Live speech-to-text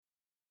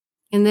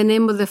In the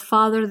name of the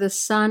Father, the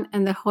Son,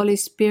 and the Holy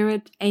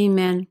Spirit.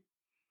 Amen.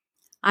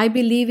 I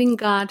believe in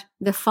God,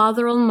 the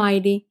Father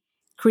Almighty,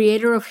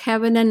 creator of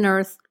heaven and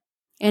earth,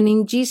 and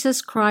in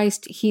Jesus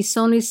Christ, his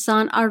only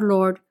Son, our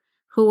Lord,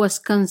 who was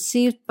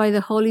conceived by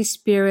the Holy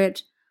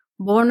Spirit,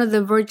 born of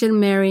the Virgin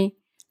Mary,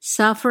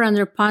 suffered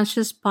under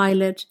Pontius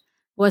Pilate,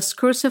 was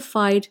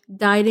crucified,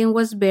 died, and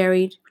was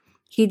buried.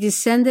 He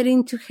descended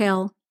into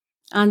hell.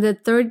 On the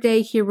third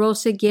day he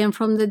rose again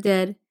from the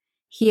dead.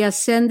 He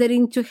ascended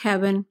into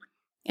heaven,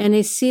 and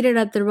is seated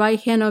at the right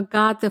hand of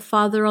God the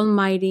Father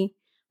Almighty.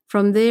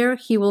 From there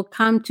he will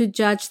come to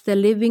judge the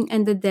living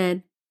and the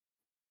dead.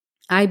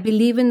 I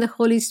believe in the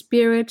Holy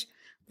Spirit,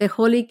 the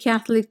Holy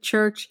Catholic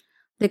Church,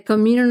 the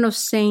communion of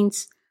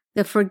saints,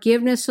 the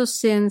forgiveness of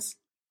sins,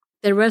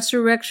 the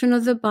resurrection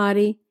of the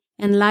body,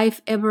 and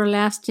life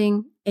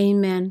everlasting.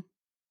 Amen.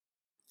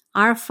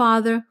 Our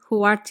Father,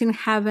 who art in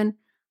heaven,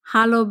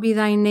 hallowed be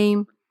thy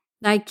name.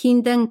 Thy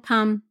kingdom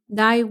come,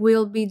 thy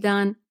will be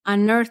done,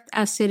 on earth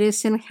as it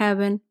is in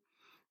heaven.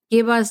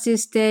 Give us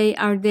this day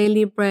our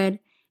daily bread,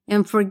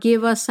 and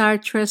forgive us our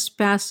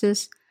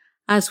trespasses,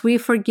 as we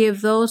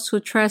forgive those who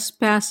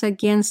trespass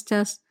against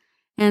us.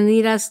 And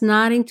lead us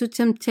not into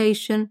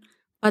temptation,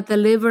 but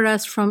deliver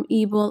us from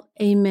evil.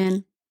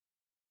 Amen.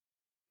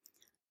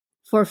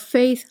 For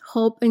faith,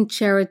 hope, and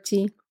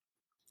charity.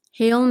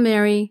 Hail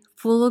Mary,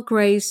 full of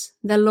grace,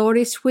 the Lord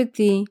is with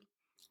thee.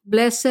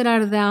 Blessed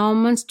art thou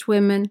amongst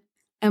women,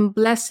 and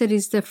blessed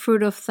is the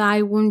fruit of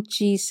thy womb,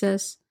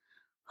 Jesus.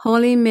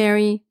 Holy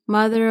Mary,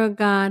 Mother of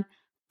God,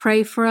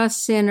 pray for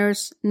us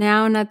sinners,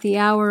 now and at the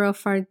hour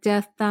of our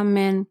death.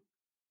 Amen.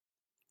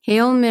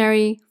 Hail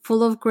Mary,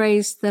 full of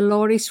grace, the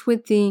Lord is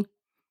with thee.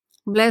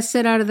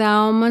 Blessed art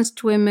thou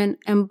amongst women,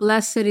 and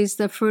blessed is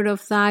the fruit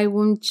of thy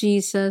womb,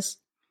 Jesus.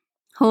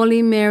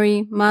 Holy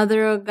Mary,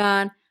 Mother of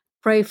God,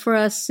 pray for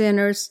us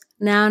sinners,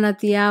 now and at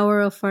the hour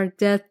of our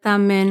death.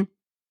 Amen.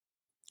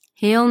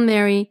 Hail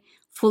Mary,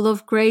 full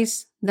of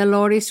grace, the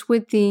Lord is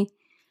with thee.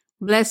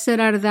 Blessed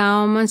art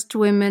thou amongst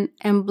women,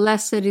 and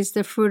blessed is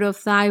the fruit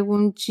of thy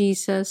womb,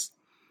 Jesus.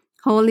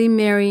 Holy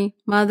Mary,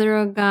 Mother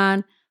of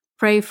God,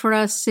 pray for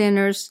us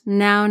sinners,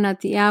 now and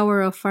at the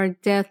hour of our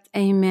death.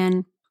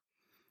 Amen.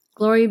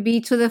 Glory be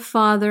to the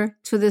Father,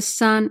 to the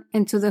Son,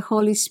 and to the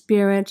Holy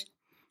Spirit,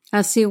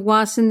 as it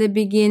was in the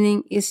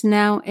beginning, is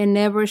now, and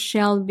ever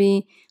shall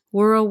be,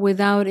 world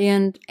without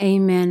end.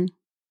 Amen.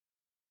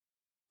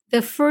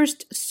 The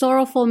first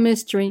sorrowful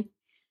mystery,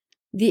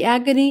 the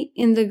agony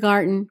in the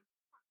garden.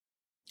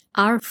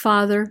 Our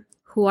Father,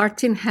 who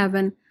art in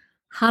heaven,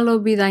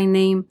 hallowed be thy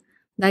name.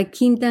 Thy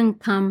kingdom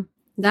come,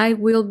 thy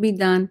will be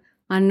done,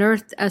 on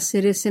earth as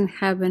it is in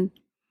heaven.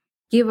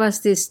 Give us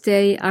this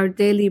day our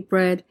daily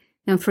bread,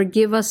 and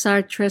forgive us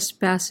our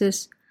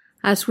trespasses,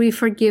 as we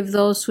forgive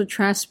those who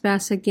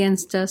trespass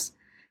against us.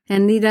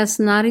 And lead us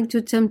not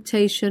into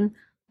temptation,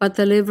 but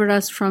deliver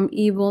us from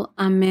evil.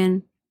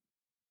 Amen.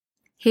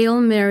 Hail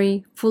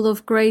Mary, full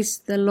of grace,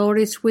 the Lord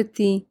is with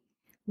thee.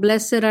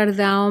 Blessed art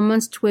thou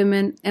amongst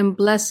women, and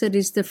blessed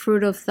is the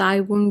fruit of thy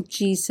womb,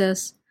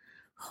 Jesus.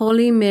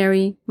 Holy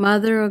Mary,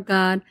 Mother of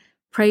God,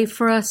 pray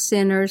for us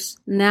sinners,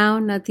 now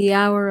and at the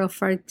hour of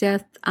our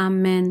death.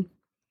 Amen.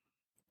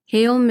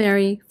 Hail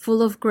Mary,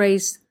 full of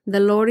grace, the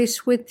Lord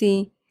is with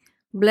thee.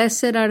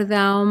 Blessed art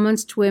thou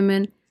amongst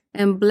women,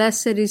 and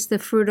blessed is the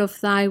fruit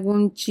of thy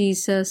womb,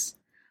 Jesus.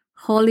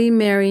 Holy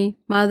Mary,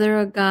 Mother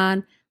of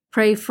God,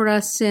 pray for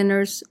us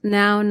sinners,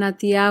 now and at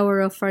the hour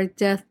of our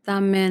death.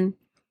 Amen.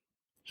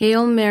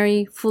 Hail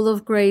Mary, full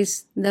of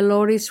grace, the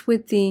Lord is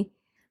with thee.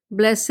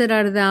 Blessed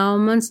art thou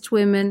amongst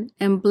women,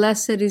 and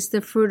blessed is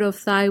the fruit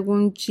of thy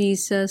womb,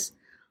 Jesus.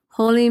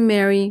 Holy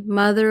Mary,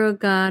 Mother of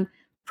God,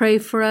 pray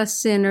for us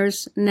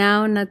sinners,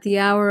 now and at the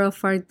hour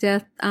of our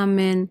death.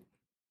 Amen.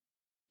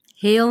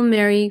 Hail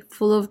Mary,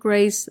 full of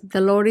grace,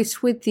 the Lord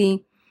is with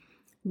thee.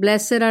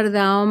 Blessed art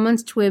thou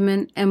amongst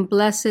women, and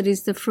blessed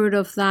is the fruit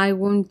of thy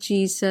womb,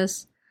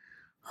 Jesus.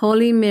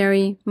 Holy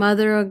Mary,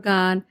 Mother of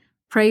God,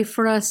 pray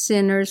for us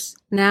sinners,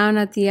 now and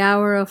at the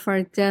hour of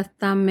our death.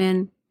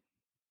 Amen.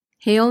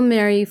 Hail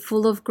Mary,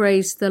 full of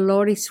grace, the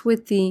Lord is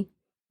with thee.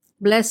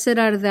 Blessed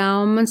art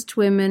thou amongst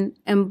women,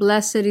 and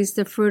blessed is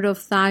the fruit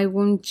of thy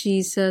womb,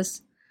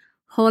 Jesus.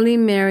 Holy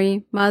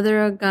Mary,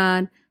 Mother of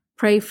God,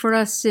 pray for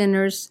us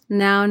sinners,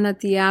 now and at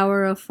the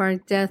hour of our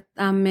death.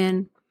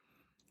 Amen.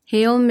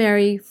 Hail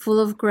Mary, full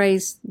of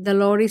grace, the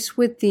Lord is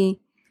with thee.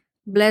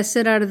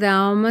 Blessed art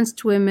thou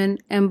amongst women,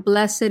 and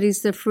blessed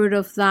is the fruit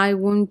of thy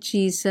womb,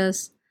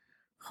 Jesus.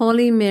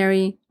 Holy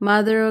Mary,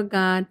 Mother of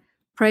God,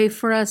 pray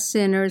for us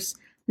sinners,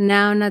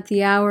 now and at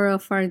the hour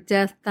of our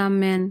death.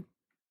 Amen.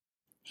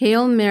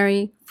 Hail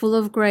Mary, full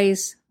of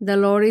grace, the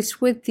Lord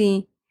is with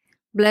thee.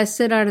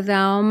 Blessed art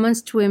thou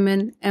amongst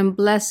women, and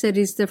blessed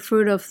is the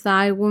fruit of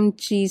thy womb,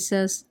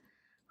 Jesus.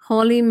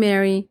 Holy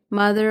Mary,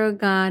 Mother of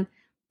God,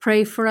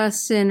 pray for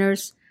us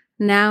sinners,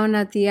 now and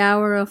at the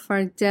hour of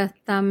our death.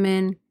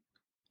 Amen.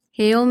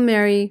 Hail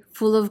Mary,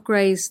 full of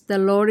grace, the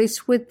Lord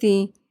is with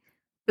thee.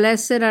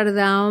 Blessed art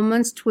thou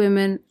amongst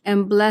women,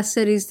 and blessed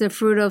is the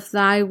fruit of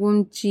thy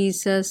womb,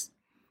 Jesus.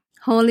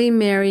 Holy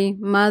Mary,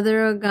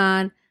 Mother of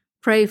God,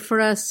 pray for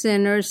us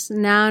sinners,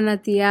 now and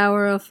at the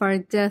hour of our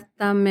death.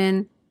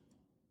 Amen.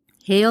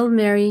 Hail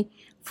Mary,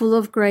 full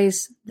of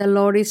grace, the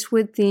Lord is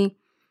with thee.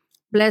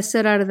 Blessed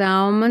art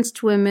thou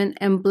amongst women,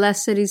 and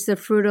blessed is the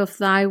fruit of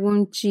thy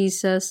womb,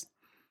 Jesus.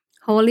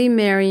 Holy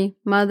Mary,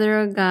 Mother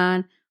of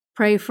God,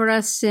 pray for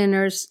us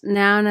sinners,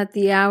 now and at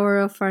the hour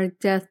of our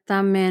death.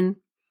 Amen.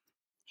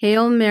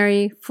 Hail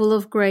Mary, full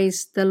of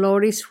grace, the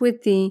Lord is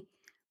with thee.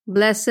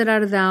 Blessed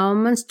art thou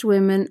amongst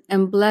women,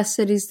 and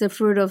blessed is the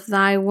fruit of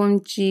thy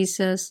womb,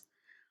 Jesus.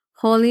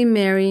 Holy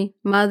Mary,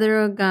 Mother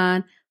of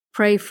God,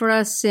 pray for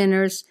us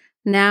sinners,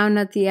 now and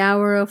at the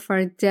hour of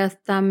our death.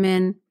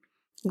 Amen.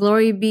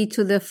 Glory be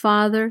to the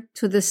Father,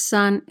 to the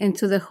Son, and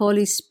to the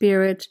Holy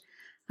Spirit,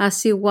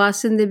 as it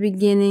was in the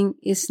beginning,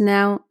 is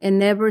now,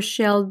 and ever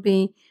shall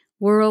be,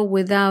 world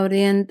without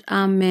end.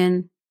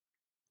 Amen.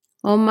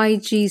 O my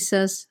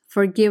Jesus,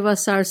 forgive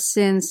us our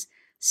sins,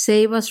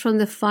 save us from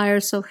the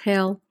fires of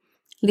hell,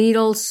 lead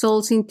all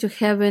souls into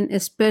heaven,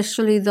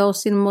 especially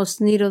those in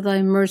most need of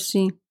thy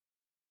mercy.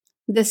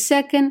 The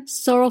second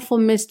sorrowful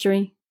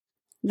mystery,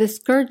 the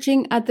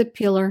scourging at the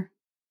pillar.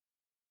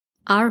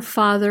 Our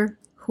Father,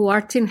 who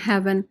art in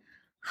heaven,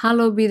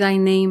 hallowed be thy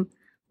name.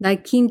 Thy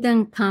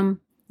kingdom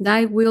come,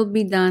 thy will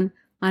be done,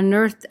 on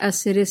earth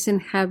as it is in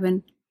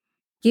heaven.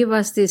 Give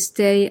us this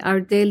day our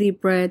daily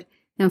bread,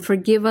 and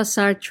forgive us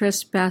our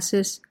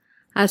trespasses,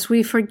 as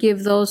we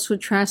forgive those who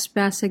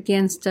trespass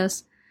against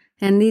us.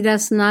 And lead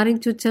us not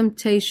into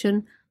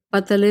temptation,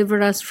 but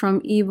deliver us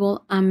from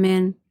evil.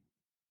 Amen.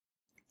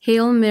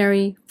 Hail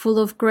Mary, full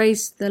of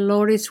grace, the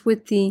Lord is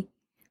with thee.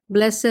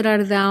 Blessed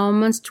art thou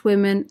amongst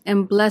women,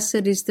 and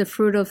blessed is the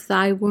fruit of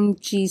thy womb,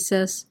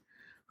 Jesus.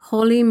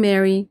 Holy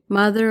Mary,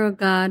 Mother of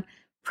God,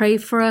 pray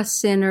for us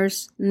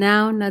sinners,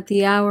 now and at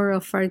the hour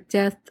of our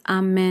death.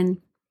 Amen.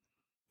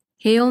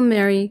 Hail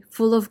Mary,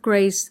 full of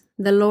grace,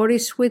 the Lord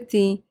is with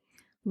thee.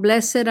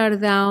 Blessed art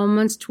thou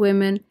amongst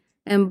women,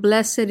 and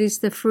blessed is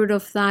the fruit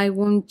of thy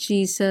womb,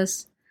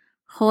 Jesus.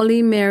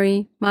 Holy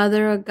Mary,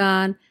 Mother of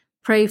God,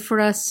 pray for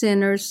us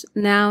sinners,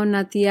 now and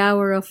at the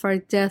hour of our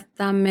death.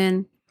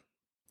 Amen.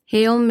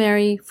 Hail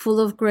Mary,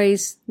 full of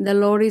grace, the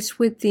Lord is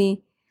with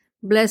thee.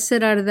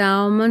 Blessed art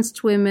thou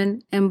amongst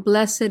women, and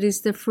blessed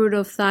is the fruit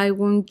of thy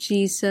womb,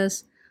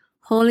 Jesus.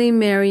 Holy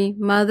Mary,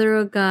 Mother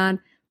of God,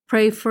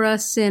 pray for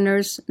us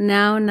sinners,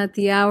 now and at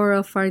the hour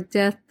of our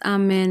death.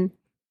 Amen.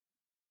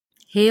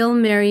 Hail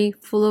Mary,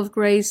 full of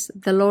grace,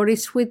 the Lord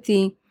is with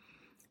thee.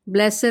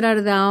 Blessed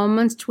art thou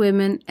amongst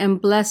women,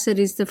 and blessed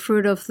is the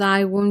fruit of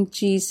thy womb,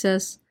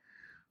 Jesus.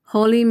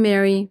 Holy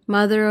Mary,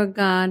 Mother of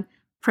God,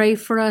 pray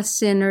for us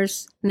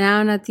sinners,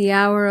 now and at the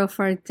hour of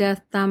our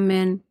death.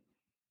 Amen.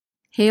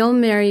 Hail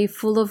Mary,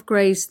 full of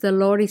grace, the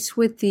Lord is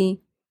with thee.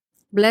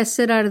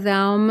 Blessed art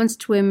thou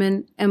amongst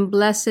women, and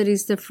blessed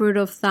is the fruit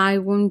of thy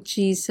womb,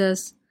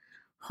 Jesus.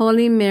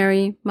 Holy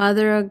Mary,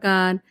 Mother of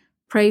God,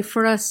 pray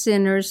for us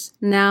sinners,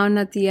 now and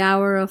at the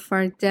hour of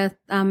our death.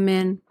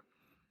 Amen.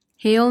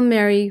 Hail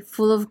Mary,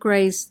 full of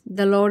grace,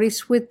 the Lord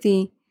is with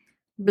thee.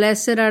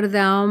 Blessed art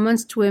thou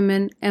amongst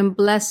women, and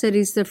blessed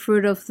is the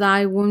fruit of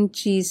thy womb,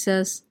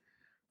 Jesus.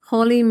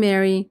 Holy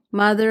Mary,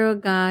 Mother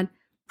of God,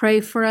 pray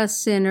for us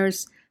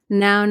sinners,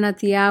 now and at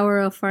the hour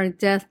of our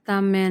death.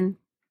 Amen.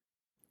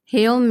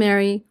 Hail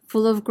Mary,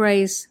 full of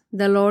grace,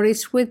 the Lord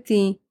is with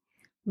thee.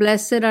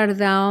 Blessed art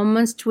thou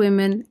amongst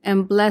women,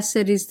 and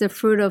blessed is the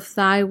fruit of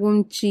thy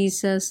womb,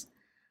 Jesus.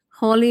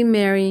 Holy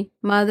Mary,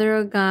 Mother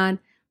of God,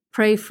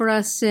 pray for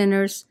us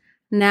sinners,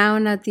 now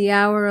and at the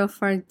hour of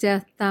our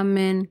death.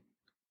 Amen.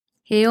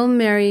 Hail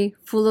Mary,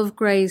 full of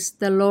grace,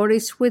 the Lord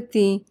is with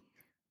thee.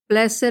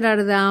 Blessed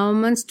art thou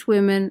amongst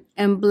women,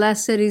 and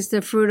blessed is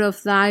the fruit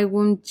of thy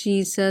womb,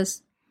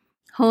 Jesus.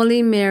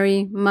 Holy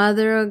Mary,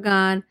 Mother of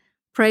God,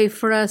 pray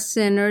for us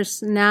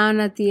sinners, now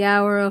and at the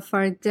hour of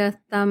our death.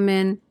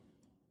 Amen.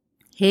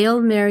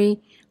 Hail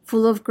Mary,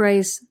 full of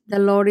grace, the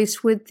Lord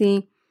is with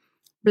thee.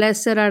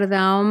 Blessed art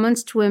thou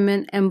amongst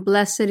women, and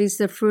blessed is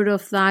the fruit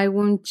of thy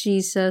womb,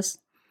 Jesus.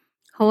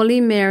 Holy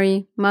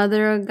Mary,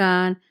 Mother of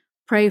God,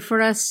 pray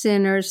for us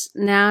sinners,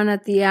 now and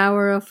at the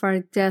hour of our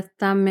death.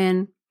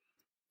 Amen.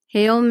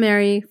 Hail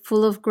Mary,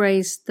 full of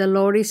grace, the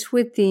Lord is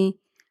with thee.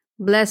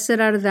 Blessed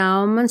art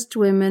thou amongst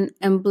women,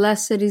 and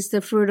blessed is the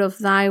fruit of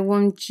thy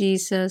womb,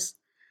 Jesus.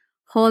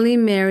 Holy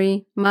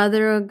Mary,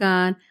 Mother of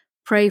God,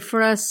 pray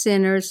for us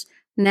sinners,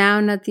 now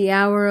and at the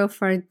hour of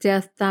our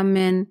death.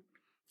 Amen.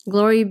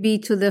 Glory be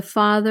to the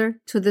Father,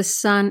 to the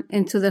Son,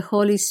 and to the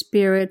Holy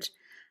Spirit,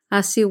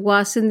 as it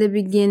was in the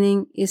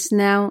beginning, is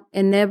now,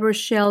 and ever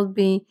shall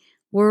be,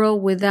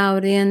 world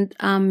without end.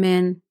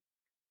 Amen.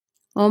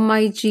 O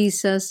my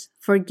Jesus,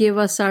 forgive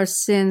us our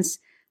sins,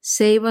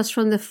 save us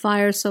from the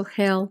fires of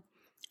hell,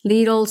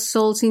 lead all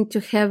souls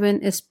into heaven,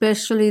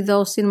 especially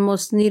those in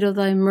most need of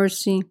thy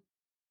mercy.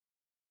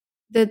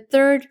 The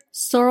third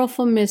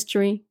sorrowful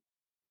mystery,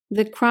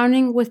 the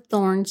crowning with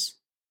thorns.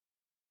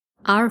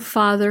 Our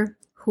Father,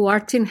 who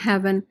art in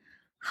heaven,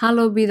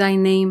 hallowed be thy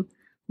name.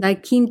 Thy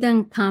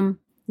kingdom come,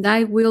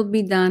 thy will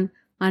be done,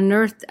 on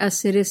earth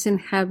as it is in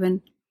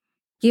heaven.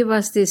 Give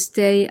us this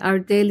day our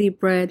daily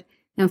bread,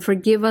 and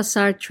forgive us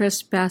our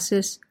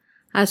trespasses,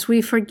 as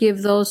we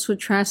forgive those who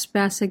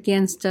trespass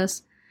against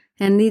us.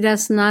 And lead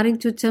us not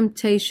into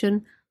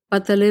temptation,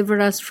 but deliver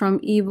us from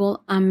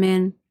evil.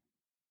 Amen.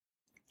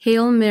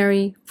 Hail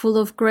Mary, full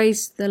of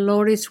grace, the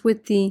Lord is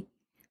with thee.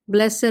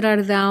 Blessed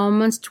art thou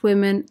amongst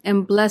women,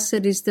 and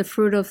blessed is the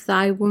fruit of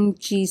thy womb,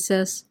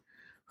 Jesus.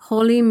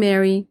 Holy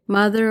Mary,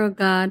 Mother of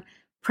God,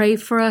 pray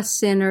for us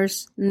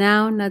sinners,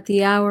 now and at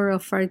the hour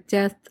of our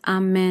death.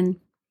 Amen.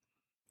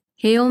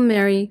 Hail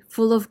Mary,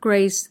 full of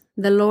grace,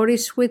 the Lord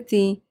is with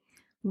thee.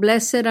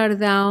 Blessed art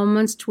thou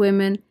amongst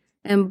women,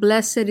 and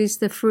blessed is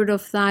the fruit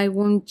of thy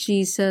womb,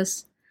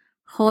 Jesus.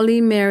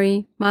 Holy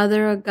Mary,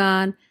 Mother of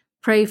God,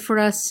 pray for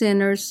us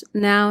sinners,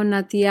 now and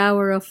at the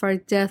hour of our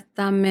death.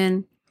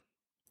 Amen.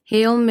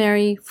 Hail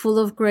Mary, full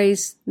of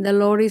grace, the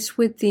Lord is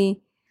with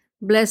thee.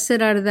 Blessed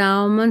art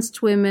thou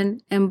amongst women,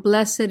 and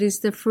blessed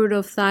is the fruit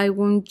of thy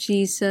womb,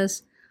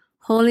 Jesus.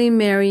 Holy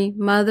Mary,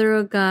 Mother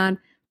of God,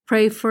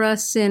 pray for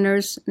us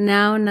sinners,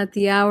 now and at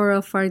the hour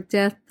of our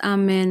death.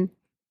 Amen.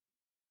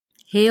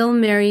 Hail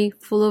Mary,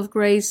 full of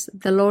grace,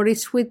 the Lord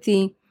is with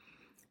thee.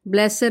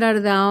 Blessed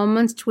art thou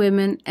amongst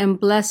women, and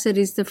blessed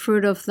is the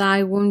fruit of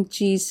thy womb,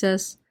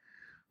 Jesus.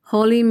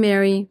 Holy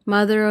Mary,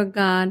 Mother of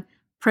God,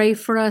 pray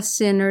for us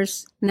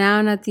sinners, now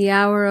and at the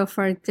hour of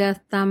our death.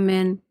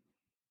 Amen.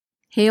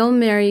 Hail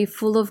Mary,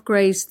 full of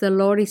grace, the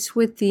Lord is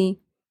with thee.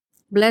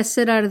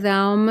 Blessed art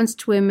thou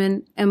amongst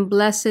women, and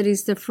blessed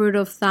is the fruit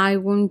of thy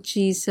womb,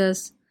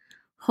 Jesus.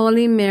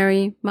 Holy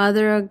Mary,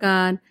 Mother of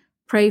God,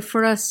 pray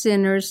for us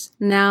sinners,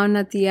 now and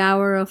at the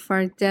hour of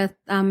our death.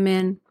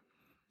 Amen.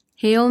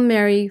 Hail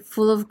Mary,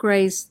 full of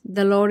grace,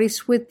 the Lord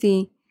is with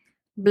thee.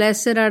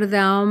 Blessed art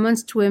thou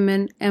amongst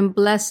women, and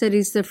blessed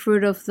is the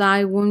fruit of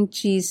thy womb,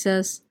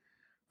 Jesus.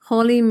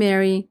 Holy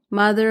Mary,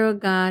 Mother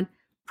of God,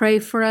 pray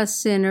for us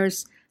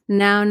sinners,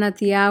 now and at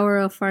the hour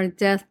of our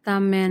death.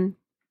 Amen.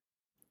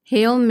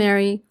 Hail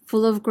Mary,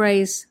 full of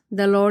grace,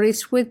 the Lord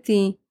is with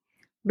thee.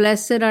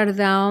 Blessed art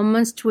thou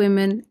amongst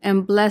women,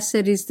 and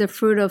blessed is the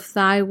fruit of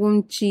thy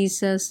womb,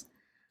 Jesus.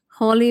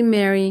 Holy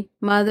Mary,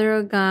 Mother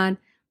of God,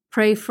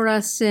 pray for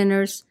us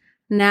sinners,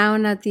 now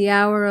and at the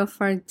hour of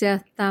our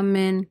death.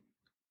 Amen.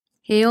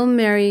 Hail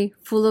Mary,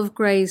 full of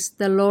grace,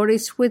 the Lord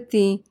is with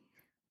thee.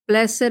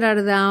 Blessed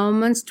art thou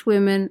amongst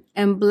women,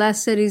 and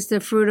blessed is the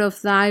fruit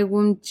of thy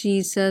womb,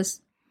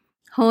 Jesus.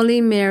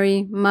 Holy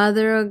Mary,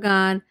 Mother of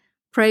God,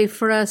 pray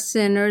for us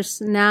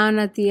sinners, now and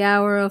at the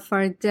hour of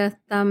our death.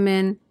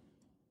 Amen.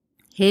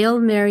 Hail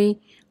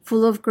Mary,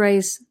 full of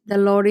grace, the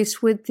Lord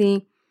is with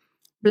thee.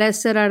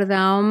 Blessed art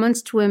thou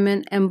amongst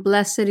women, and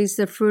blessed is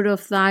the fruit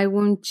of thy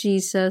womb,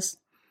 Jesus.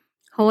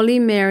 Holy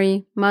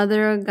Mary,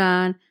 Mother of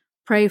God,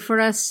 pray for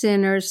us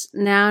sinners,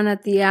 now and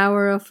at the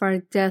hour of our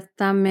death.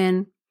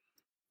 Amen.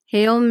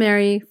 Hail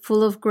Mary,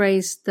 full of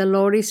grace, the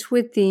Lord is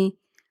with thee.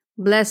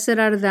 Blessed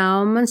art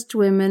thou amongst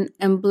women,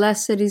 and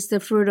blessed is the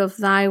fruit of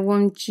thy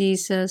womb,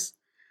 Jesus.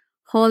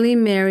 Holy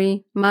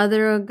Mary,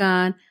 Mother of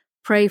God,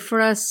 pray for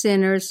us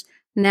sinners,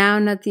 now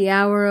and at the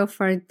hour of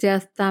our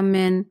death.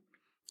 Amen.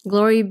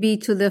 Glory be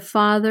to the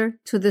Father,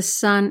 to the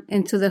Son,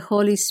 and to the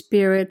Holy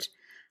Spirit,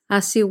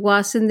 as it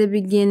was in the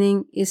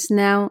beginning, is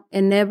now,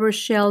 and ever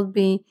shall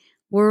be,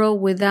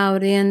 world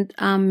without end.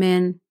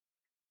 Amen.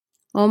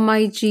 O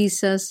my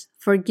Jesus,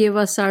 forgive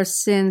us our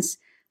sins,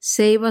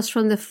 save us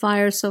from the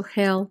fires of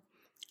hell,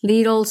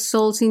 lead all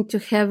souls into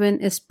heaven,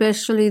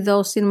 especially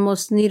those in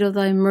most need of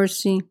thy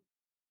mercy.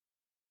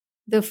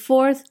 The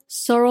fourth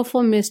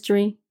sorrowful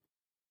mystery,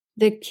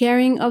 the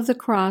carrying of the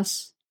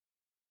cross.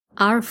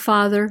 Our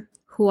Father,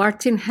 who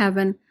art in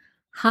heaven,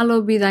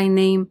 hallowed be thy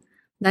name.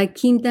 Thy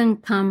kingdom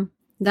come,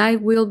 thy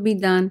will be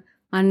done,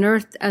 on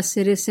earth as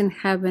it is in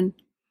heaven.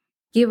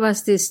 Give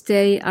us this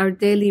day our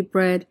daily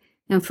bread,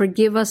 and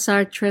forgive us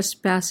our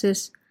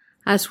trespasses,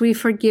 as we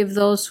forgive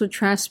those who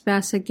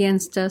trespass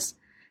against us.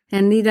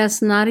 And lead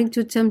us not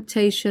into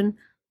temptation,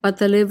 but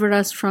deliver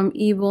us from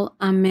evil.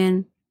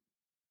 Amen.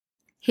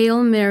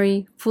 Hail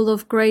Mary, full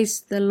of grace,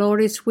 the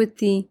Lord is with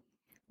thee.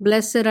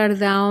 Blessed art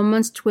thou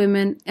amongst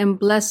women, and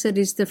blessed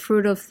is the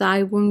fruit of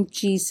thy womb,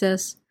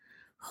 Jesus.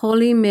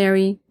 Holy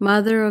Mary,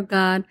 Mother of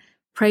God,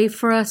 pray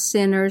for us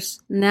sinners,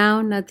 now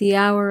and at the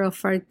hour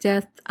of our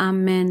death.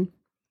 Amen.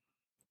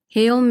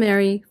 Hail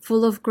Mary,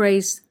 full of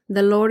grace,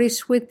 the Lord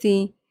is with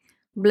thee.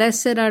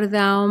 Blessed art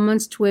thou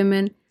amongst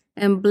women,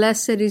 and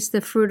blessed is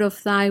the fruit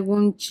of thy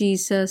womb,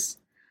 Jesus.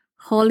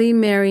 Holy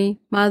Mary,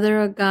 Mother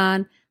of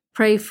God,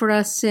 pray for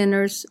us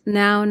sinners,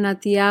 now and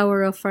at the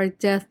hour of our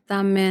death.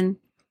 Amen.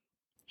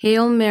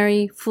 Hail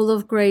Mary, full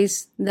of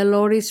grace, the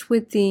Lord is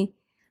with thee.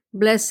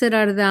 Blessed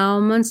art thou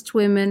amongst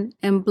women,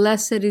 and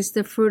blessed is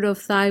the fruit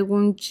of thy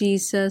womb,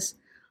 Jesus.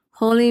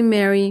 Holy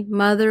Mary,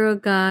 Mother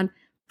of God,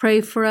 pray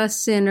for us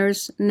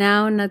sinners,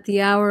 now and at the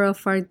hour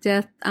of our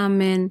death.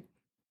 Amen.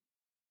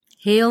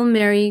 Hail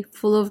Mary,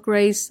 full of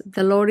grace,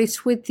 the Lord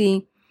is with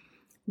thee.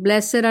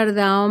 Blessed art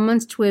thou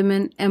amongst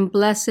women, and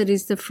blessed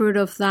is the fruit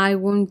of thy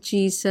womb,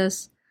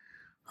 Jesus.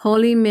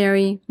 Holy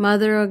Mary,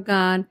 Mother of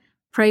God,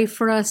 pray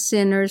for us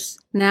sinners,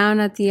 now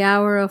and at the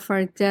hour of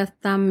our death.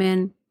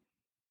 Amen.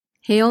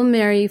 Hail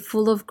Mary,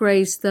 full of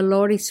grace, the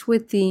Lord is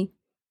with thee.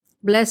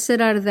 Blessed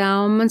art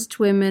thou amongst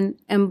women,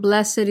 and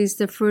blessed is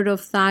the fruit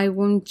of thy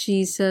womb,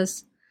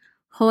 Jesus.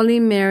 Holy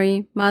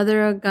Mary,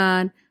 Mother of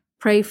God,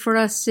 pray for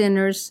us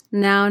sinners,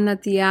 now and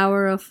at the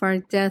hour of our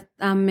death.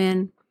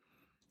 Amen.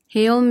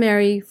 Hail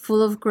Mary,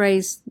 full of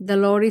grace, the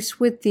Lord is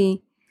with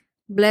thee.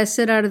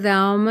 Blessed art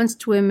thou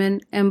amongst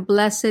women, and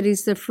blessed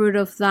is the fruit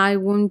of thy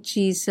womb,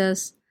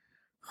 Jesus.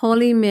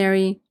 Holy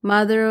Mary,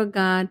 Mother of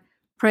God,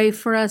 pray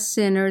for us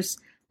sinners,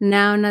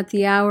 now and at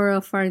the hour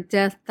of our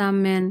death.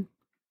 Amen.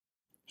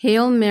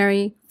 Hail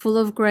Mary, full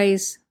of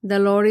grace, the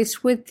Lord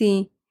is with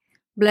thee.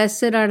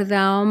 Blessed art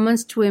thou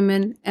amongst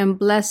women, and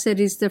blessed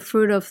is the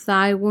fruit of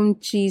thy womb,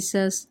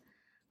 Jesus.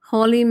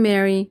 Holy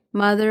Mary,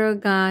 Mother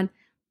of God,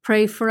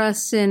 pray for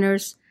us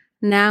sinners,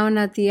 now and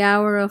at the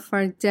hour of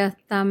our death.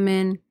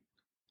 Amen.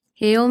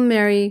 Hail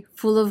Mary,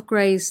 full of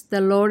grace,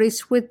 the Lord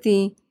is with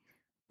thee.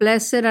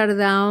 Blessed art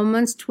thou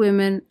amongst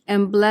women,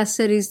 and blessed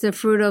is the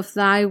fruit of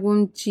thy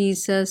womb,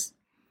 Jesus.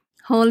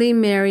 Holy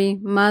Mary,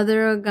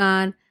 Mother of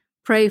God,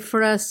 pray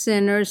for us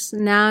sinners,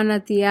 now and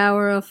at the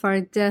hour of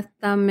our death.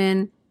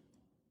 Amen.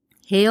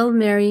 Hail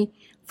Mary,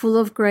 full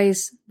of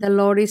grace, the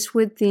Lord is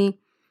with thee.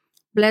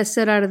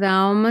 Blessed art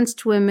thou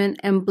amongst women,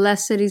 and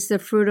blessed is the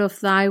fruit of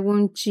thy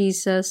womb,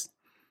 Jesus.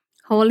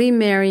 Holy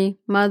Mary,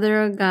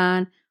 Mother of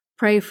God,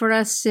 pray for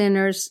us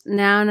sinners,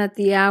 now and at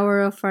the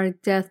hour of our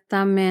death.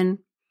 Amen.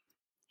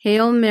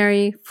 Hail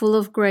Mary, full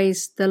of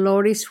grace, the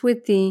Lord is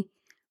with thee.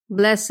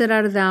 Blessed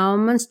art thou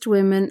amongst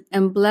women,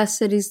 and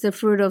blessed is the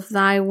fruit of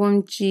thy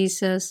womb,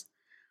 Jesus.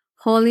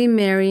 Holy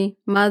Mary,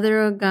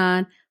 Mother of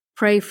God,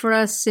 pray for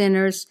us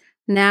sinners,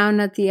 now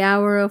and at the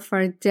hour of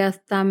our death.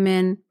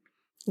 Amen.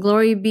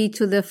 Glory be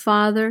to the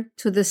Father,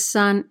 to the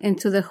Son, and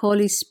to the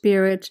Holy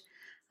Spirit,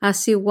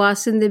 as it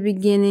was in the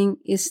beginning,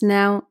 is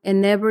now,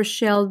 and ever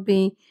shall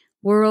be,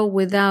 world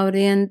without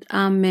end.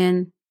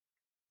 Amen.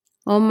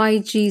 O my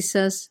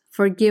Jesus,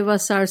 forgive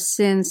us our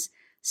sins,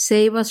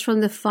 save us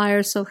from the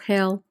fires of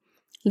hell,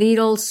 lead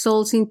all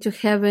souls into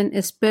heaven,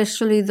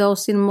 especially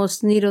those in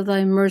most need of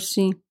thy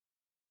mercy.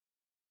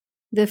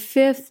 The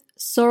fifth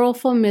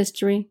sorrowful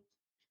mystery,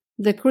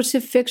 the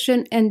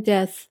crucifixion and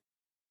death.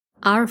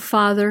 Our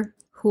Father,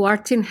 who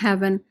art in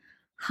heaven,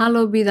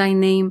 hallowed be thy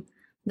name.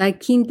 Thy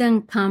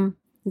kingdom come,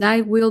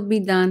 thy will be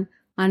done,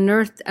 on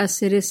earth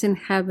as it is in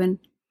heaven.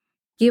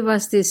 Give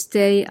us this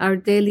day our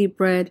daily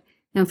bread,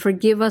 and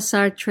forgive us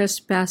our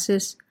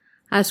trespasses,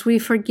 as we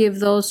forgive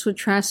those who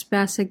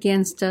trespass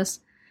against us.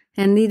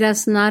 And lead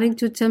us not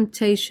into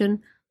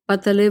temptation,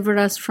 but deliver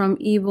us from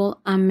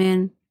evil.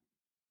 Amen.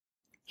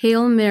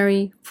 Hail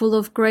Mary, full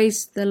of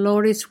grace, the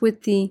Lord is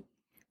with thee.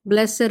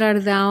 Blessed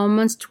art thou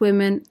amongst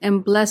women,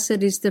 and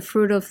blessed is the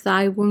fruit of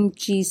thy womb,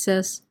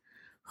 Jesus.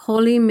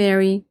 Holy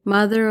Mary,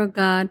 Mother of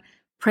God,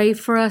 pray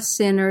for us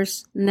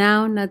sinners,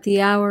 now and at the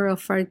hour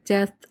of our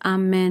death.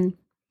 Amen.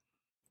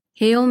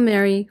 Hail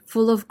Mary,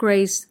 full of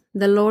grace,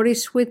 the Lord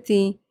is with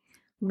thee.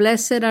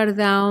 Blessed art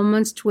thou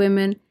amongst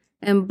women,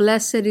 and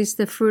blessed is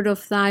the fruit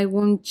of thy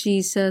womb,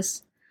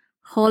 Jesus.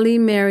 Holy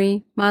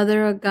Mary,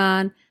 Mother of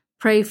God,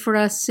 pray for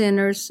us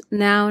sinners,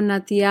 now and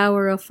at the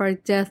hour of our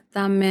death.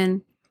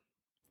 Amen.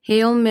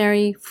 Hail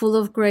Mary, full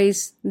of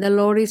grace, the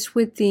Lord is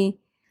with thee.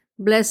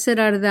 Blessed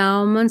art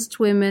thou amongst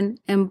women,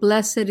 and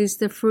blessed is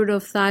the fruit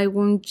of thy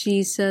womb,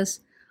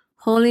 Jesus.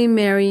 Holy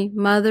Mary,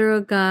 Mother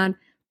of God,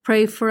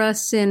 pray for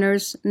us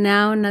sinners,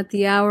 now and at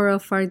the hour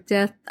of our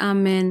death.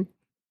 Amen.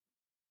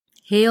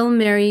 Hail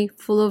Mary,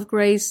 full of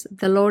grace,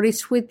 the Lord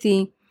is with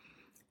thee.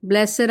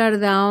 Blessed art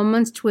thou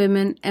amongst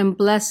women, and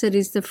blessed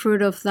is the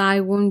fruit of thy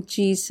womb,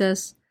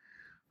 Jesus.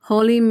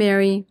 Holy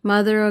Mary,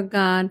 Mother of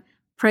God,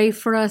 pray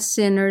for us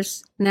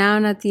sinners, now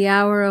and at the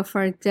hour of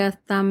our death.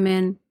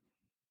 Amen.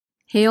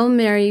 Hail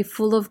Mary,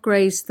 full of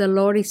grace, the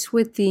Lord is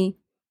with thee.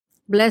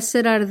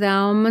 Blessed art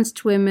thou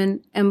amongst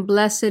women, and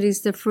blessed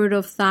is the fruit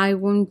of thy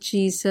womb,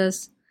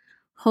 Jesus.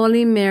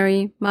 Holy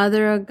Mary,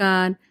 Mother of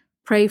God,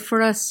 pray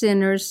for us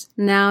sinners,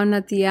 now and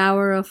at the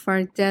hour of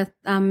our death.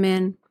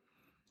 Amen.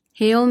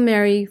 Hail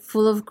Mary,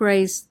 full of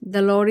grace,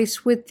 the Lord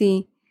is with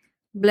thee.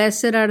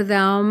 Blessed art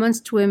thou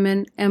amongst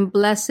women, and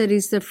blessed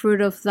is the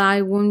fruit of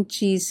thy womb,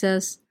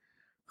 Jesus.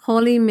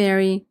 Holy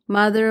Mary,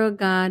 Mother of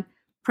God,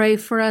 pray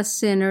for us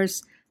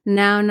sinners,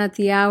 now and at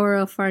the hour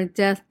of our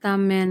death.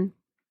 Amen.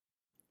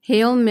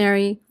 Hail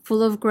Mary,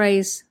 full of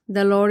grace,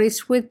 the Lord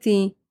is with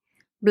thee.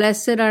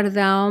 Blessed art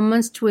thou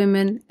amongst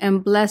women,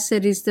 and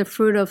blessed is the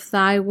fruit of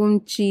thy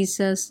womb,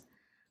 Jesus.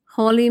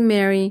 Holy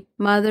Mary,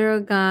 Mother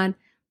of God,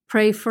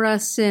 pray for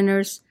us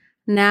sinners,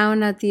 now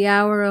and at the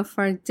hour of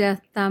our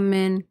death.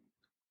 Amen.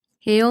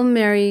 Hail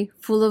Mary,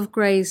 full of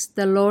grace,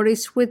 the Lord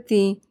is with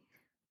thee.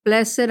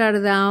 Blessed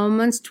art thou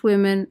amongst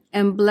women,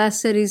 and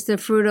blessed is the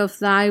fruit of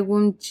thy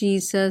womb,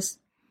 Jesus.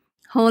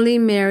 Holy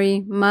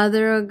Mary,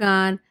 Mother of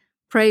God,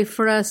 pray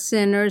for us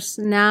sinners,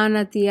 now and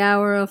at the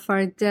hour of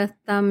our death.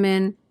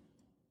 Amen.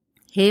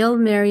 Hail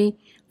Mary,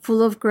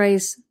 full of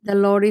grace, the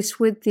Lord is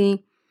with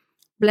thee.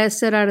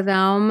 Blessed are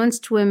thou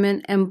amongst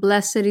women, and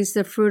blessed is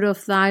the fruit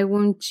of thy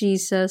womb,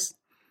 Jesus.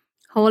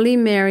 Holy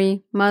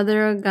Mary,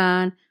 Mother of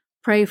God,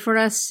 pray for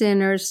us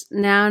sinners,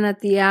 now and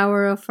at the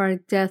hour of our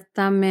death.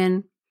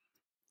 Amen.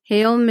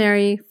 Hail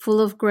Mary, full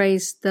of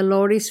grace, the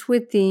Lord is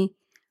with thee.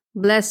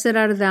 Blessed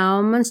art thou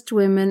amongst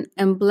women,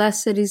 and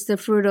blessed is the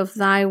fruit of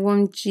thy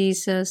womb,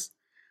 Jesus.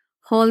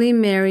 Holy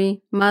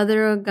Mary,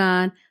 Mother of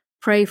God,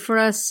 pray for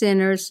us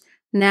sinners,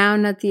 now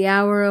and at the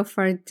hour of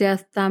our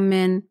death.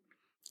 Amen.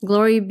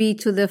 Glory be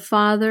to the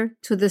Father,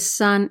 to the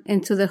Son,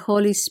 and to the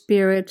Holy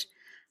Spirit,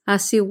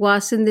 as it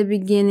was in the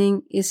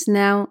beginning, is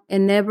now,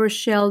 and ever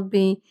shall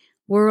be,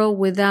 world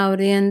without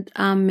end.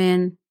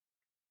 Amen.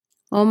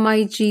 O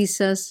my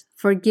Jesus,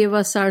 forgive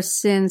us our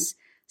sins,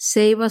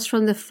 save us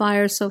from the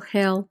fires of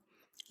hell,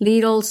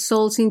 lead all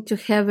souls into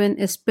heaven,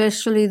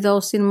 especially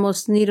those in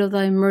most need of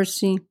thy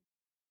mercy.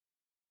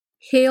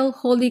 Hail,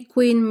 Holy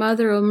Queen,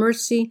 Mother of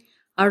Mercy,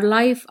 our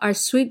life, our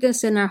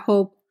sweetness, and our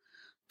hope.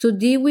 To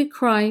thee we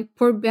cry,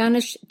 poor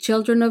banished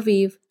children of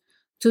Eve.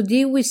 To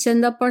thee we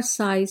send up our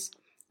sighs,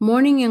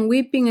 mourning and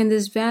weeping in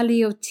this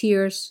valley of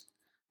tears.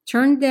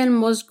 Turn then,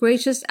 most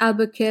gracious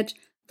Advocate,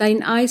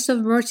 thine eyes of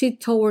mercy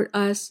toward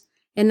us,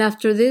 and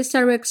after this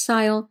our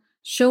exile,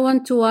 show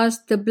unto us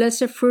the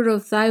blessed fruit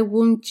of thy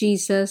womb,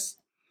 Jesus.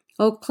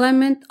 O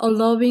clement, O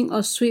loving,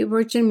 O sweet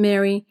Virgin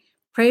Mary,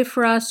 pray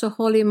for us, O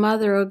Holy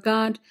Mother of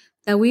God,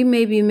 that we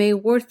may be made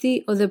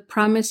worthy of the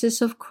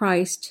promises of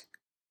Christ.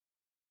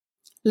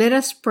 Let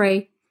us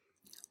pray.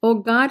 O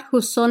God,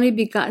 whose only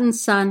begotten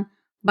Son,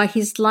 by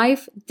his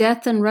life,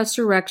 death, and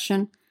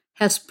resurrection,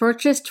 has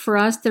purchased for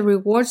us the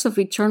rewards of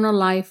eternal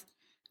life,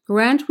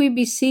 grant, we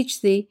beseech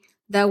thee,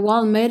 that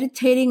while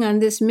meditating on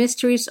these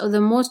mysteries of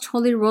the most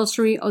holy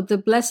rosary of the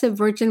Blessed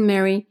Virgin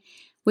Mary,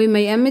 we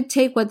may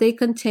imitate what they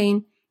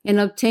contain and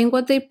obtain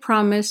what they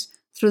promise,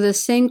 through the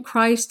same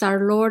Christ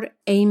our Lord.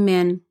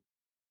 Amen.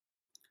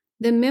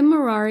 The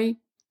Memorare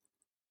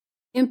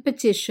in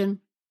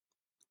Petition.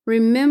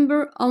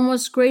 Remember, O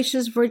most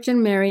gracious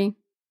Virgin Mary,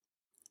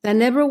 that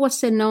never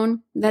was it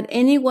known that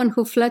anyone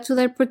who fled to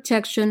thy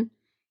protection,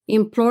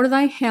 implored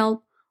thy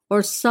help,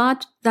 or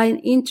sought thine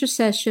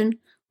intercession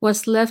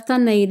was left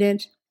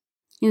unaided.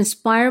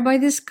 Inspired by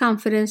this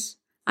confidence,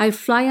 I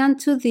fly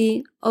unto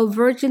thee, O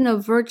Virgin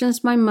of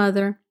Virgins, my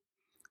Mother.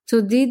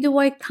 To thee do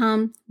I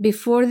come,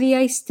 before thee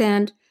I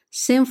stand,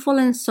 sinful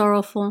and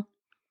sorrowful.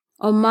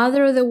 O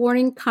Mother of the Word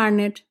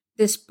incarnate,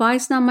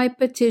 despise not my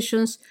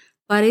petitions,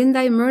 but in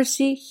thy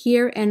mercy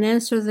hear and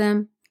answer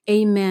them.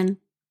 Amen.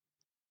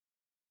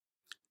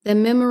 The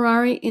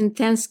Memorare in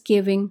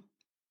Thanksgiving.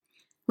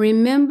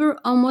 Remember,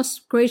 O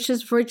most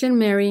gracious Virgin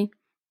Mary,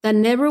 that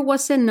never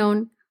was it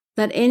known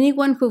that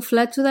anyone who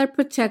fled to thy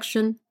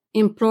protection,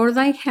 implored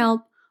thy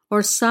help,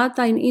 or sought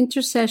thine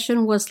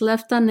intercession was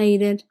left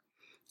unaided.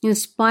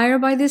 Inspired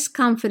by this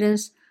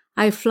confidence,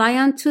 I fly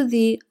unto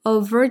thee,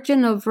 O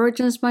Virgin of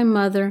Virgins, my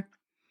Mother.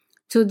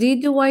 To thee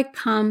do I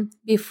come,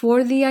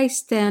 before thee I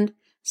stand,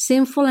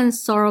 sinful and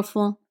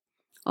sorrowful.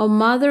 O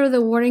Mother of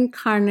the Word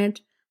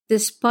incarnate,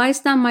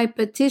 despise not my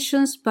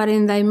petitions, but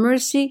in thy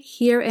mercy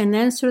hear and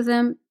answer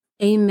them.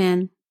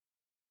 Amen.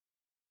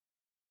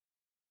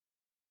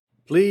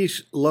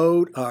 Please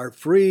load our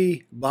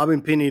free Bob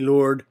and Penny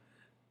Lord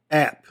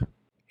app.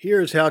 Here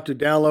is how to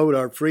download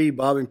our free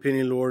Bob and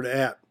Penny Lord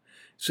app.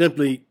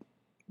 Simply,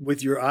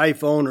 with your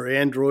iPhone or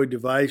Android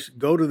device,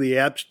 go to the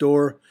App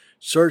Store,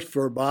 search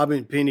for Bob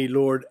and Penny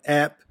Lord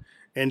app,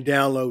 and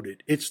download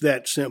it. It's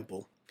that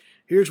simple.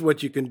 Here's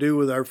what you can do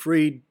with our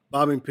free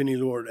Bob and Penny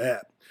Lord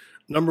app.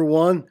 Number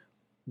one,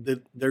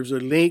 there's a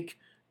link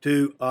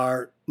to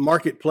our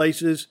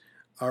marketplaces,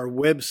 our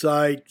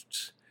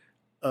websites,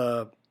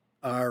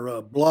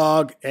 our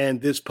blog, and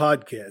this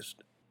podcast.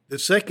 The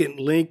second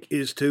link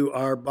is to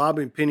our Bob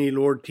and Penny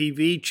Lord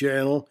TV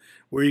channel,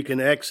 where you can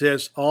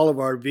access all of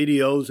our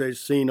videos as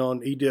seen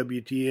on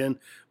EWTN,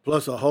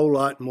 plus a whole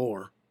lot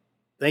more.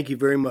 Thank you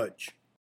very much.